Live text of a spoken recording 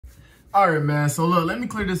All right, man. So look, let me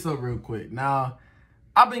clear this up real quick. Now,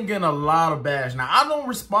 I've been getting a lot of bash. Now, I don't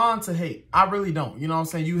respond to hate. I really don't. You know what I'm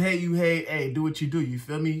saying? You hate. Hey, do what you do. You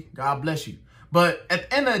feel me? God bless you. But at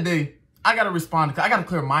the end of the day, I got to respond. I got to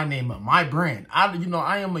clear my name up, my brand. I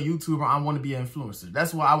am a YouTuber. I want to be an influencer.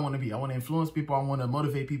 That's what I want to be. I want to influence people. I want to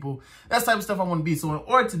motivate people. That's the type of stuff I want to be. So in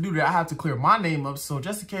order to do that, I have to clear my name up. So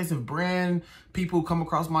just in case if brand people come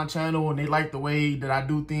across my channel and they like the way that I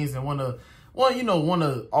do things and want to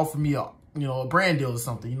offer me a brand deal or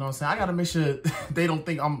something, you know what I'm saying? I got to make sure they don't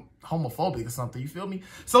think I'm homophobic or something. You feel me?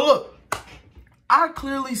 So look, I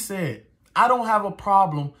clearly said I don't have a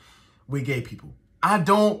problem with gay people. I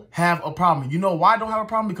don't have a problem. You know why I don't have a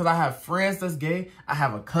problem? Because I have friends that's gay. I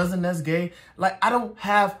have a cousin that's gay. Like, I don't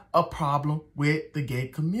have a problem with the gay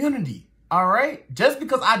community. All right? Just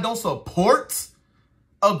because I don't support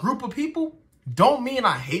a group of people don't mean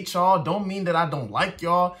I hate y'all. Don't mean that I don't like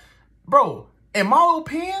y'all. Bro, in my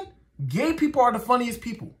opinion, gay people are the funniest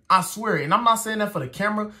people. I swear it. And I'm not saying that for the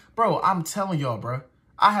camera. Bro, I'm telling y'all, bro.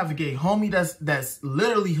 I have a gay homie that's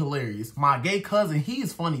literally hilarious. My gay cousin, he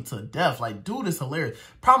is funny to death. Like, dude is hilarious.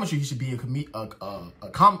 Promise you, he should be a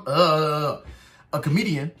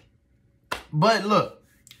comedian. But look,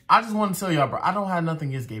 I just want to tell y'all, bro, I don't have nothing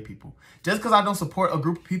against gay people. Just because I don't support a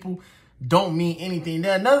group of people don't mean anything.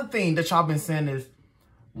 Then another thing that y'all been saying is,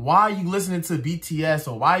 why are you listening to BTS,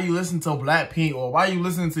 or why are you listening to Blackpink, or why are you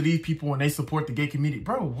listening to these people when they support the gay community?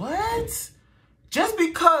 Bro, what? Just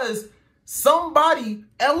because somebody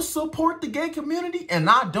else support the gay community and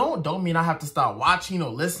I don't mean I have to stop watching or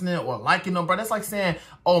listening or liking them, bro. That's like saying,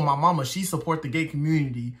 oh, my mama, she support the gay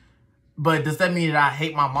community, but does that mean that I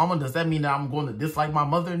hate my mama? Does that mean that I'm going to dislike my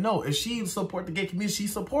mother? No, if she support the gay community, she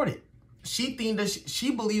support it. She think that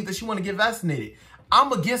she believes that she want to get vaccinated.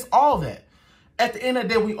 I'm against all that. At the end of the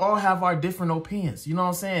day, we all have our different opinions. You know what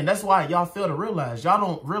I'm saying? That's why y'all fail to realize. Y'all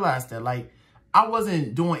don't realize that, like, I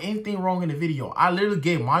wasn't doing anything wrong in the video. I literally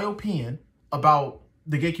gave my opinion about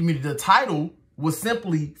the gay community. The title was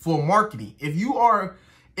simply for marketing. If you are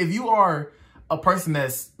a person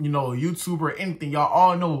that's, a YouTuber or anything, y'all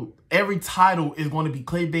all know every title is going to be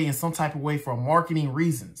clickbait in some type of way for marketing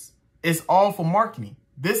reasons. It's all for marketing.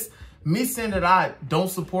 Me saying that I don't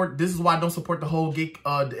support, this is why I don't support the whole gay,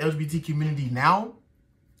 the LGBT community now.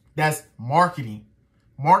 That's marketing.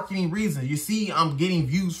 Marketing reasons. You see, I'm getting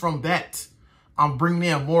views from that. I'm bringing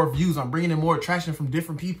in more views. I'm bringing in more attraction from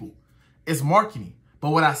different people. It's marketing. But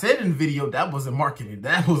what I said in the video, that wasn't marketing.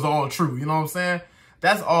 That was all true. You know what I'm saying?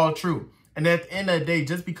 That's all true. And at the end of the day,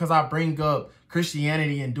 just because I bring up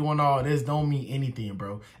Christianity and doing all this don't mean anything,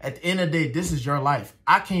 bro. At the end of the day, this is your life.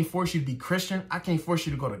 I can't force you to be Christian. I can't force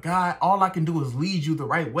you to go to God. All I can do is lead you the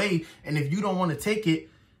right way. And if you don't want to take it,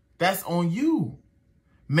 that's on you.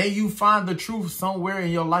 May you find the truth somewhere in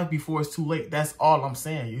your life before it's too late. That's all I'm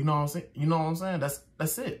saying. You know what I'm saying? You know what I'm saying?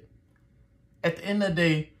 That's it. At the end of the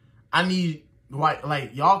day, I need,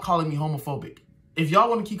 like y'all calling me homophobic. If y'all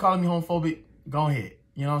want to keep calling me homophobic, go ahead.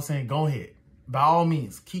 You know what I'm saying? Go ahead. By all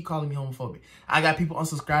means, keep calling me homophobic. I got people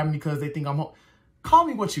unsubscribing because they think I'm Call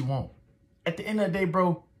me what you want. At the end of the day,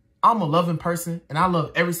 bro, I'm a loving person, and I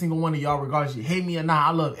love every single one of y'all, regardless you hate me or not.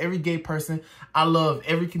 I love every gay person. I love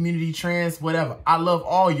every community, trans, whatever. I love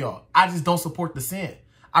all y'all. I just don't support the sin.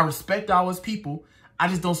 I respect y'all as people. I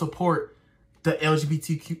just don't support the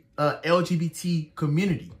LGBT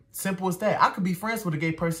community. Simple as that. I could be friends with a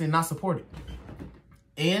gay person and not support it.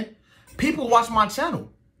 And people watch my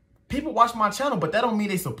channel. People watch my channel, but that don't mean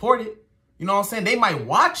they support it. You know what I'm saying? They might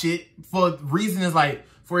watch it for reasons like,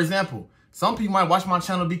 for example, some people might watch my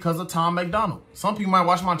channel because of Tom McDonald. Some people might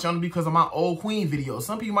watch my channel because of my old Queen videos.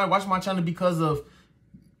 Some people might watch my channel because of,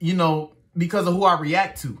 because of who I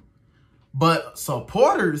react to. But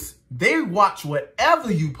supporters, they watch whatever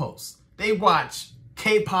you post. They watch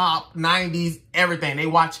K-pop, 90s, everything. They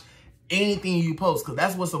watch anything you post because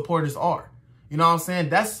that's what supporters are. You know what I'm saying?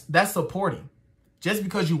 That's supporting. Just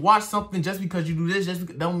because you watch something, just because you do this,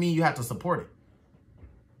 don't mean you have to support it.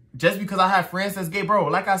 Just because I have friends that's gay, bro.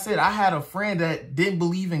 Like I said, I had a friend that didn't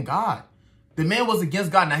believe in God. The man was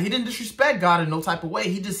against God. Now, he didn't disrespect God in no type of way.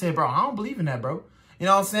 He just said, bro, I don't believe in that, bro. You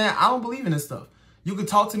know what I'm saying? I don't believe in this stuff. You can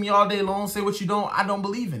talk to me all day long, say what you don't. I don't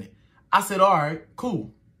believe in it. I said, all right,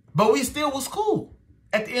 cool. But we still was cool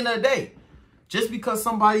at the end of the day. Just because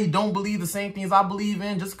somebody don't believe the same things I believe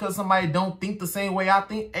in, just because somebody don't think the same way I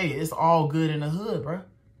think, hey, it's all good in the hood, bro.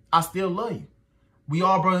 I still love you. We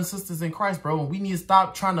all brothers and sisters in Christ, bro. And we need to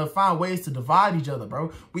stop trying to find ways to divide each other,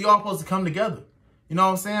 bro. We all supposed to come together. You know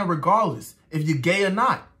what I'm saying? Regardless, if you're gay or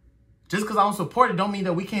not. Just because I don't support it don't mean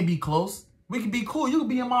that we can't be close. We can be cool. You can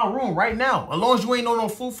be in my room right now. As long as you ain't on no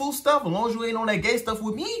foo-foo stuff, as long as you ain't on that gay stuff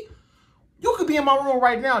with me, You could be in my room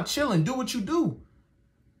right now, chilling, do what you do.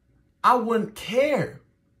 I wouldn't care.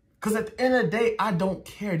 Because at the end of the day, I don't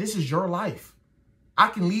care. This is your life. I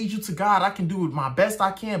can lead you to God. I can do my best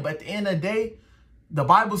I can. But at the end of the day, the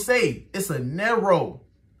Bible says it's a narrow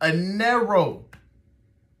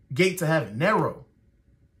gate to heaven. Narrow.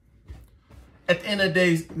 At the end of the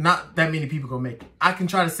day, not that many people gonna make it. I can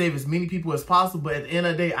try to save as many people as possible, but at the end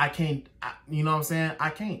of the day, I can't. You know what I'm saying? I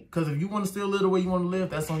can't. Because if you want to still live the way you want to live,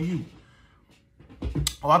 that's on you.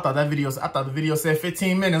 Oh, I thought the video said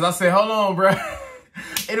 15 minutes. I said, hold on, bro.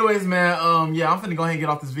 Anyways, man, yeah, I'm finna go ahead and get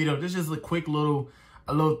off this video. This is just a quick little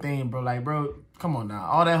thing, bro. Like, bro, come on now.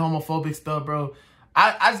 All that homophobic stuff, bro.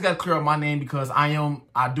 I just got to clear up my name because I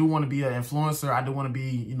do want to be an influencer. I do want to be,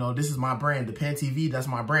 you know, this is my brand. Dependtv, that's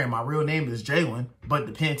my brand. My real name is Jalen, but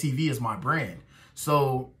Dependtv is my brand.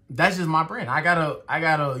 So that's just my brand. I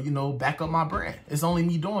gotta, you know, back up my brand. It's only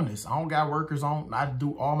me doing this. I don't got workers on. I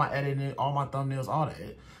do all my editing, all my thumbnails, all that.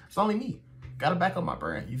 It's only me. Gotta back up my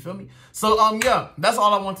brand. You feel me? So, yeah, that's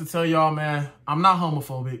all I want to tell y'all, man. I'm not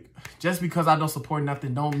homophobic. Just because I don't support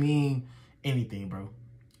nothing don't mean anything, bro.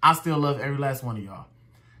 I still love every last one of y'all.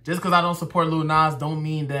 Just because I don't support Lil Nas don't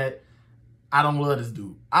mean that I don't love this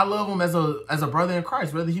dude. I love him as a brother in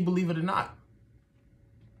Christ, whether he believe it or not.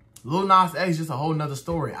 Lil Nas X is just a whole nother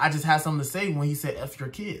story. I just had something to say when he said F your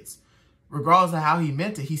kids. Regardless of how he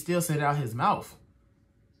meant it, he still said it out his mouth.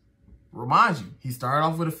 Remind you, he started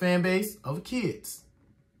off with a fan base of kids.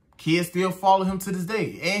 Kids still follow him to this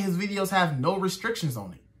day. And his videos have no restrictions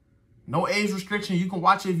on it. No age restriction. You can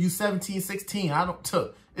watch it if you're 17, 16.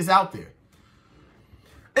 It's out there.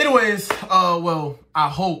 Anyways, well, I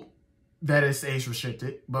hope that it's age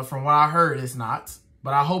restricted. But from what I heard, it's not.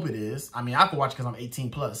 But I hope it is. I mean, I could watch because I'm 18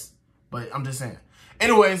 plus. But I'm just saying.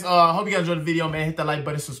 Anyways, hope you guys enjoyed the video, man. Hit that like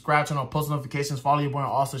button, subscribe, turn on post notifications, follow your boy on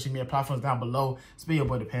all social media platforms down below. It's been your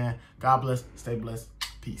boy, Depend. God bless. Stay blessed.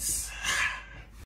 Peace.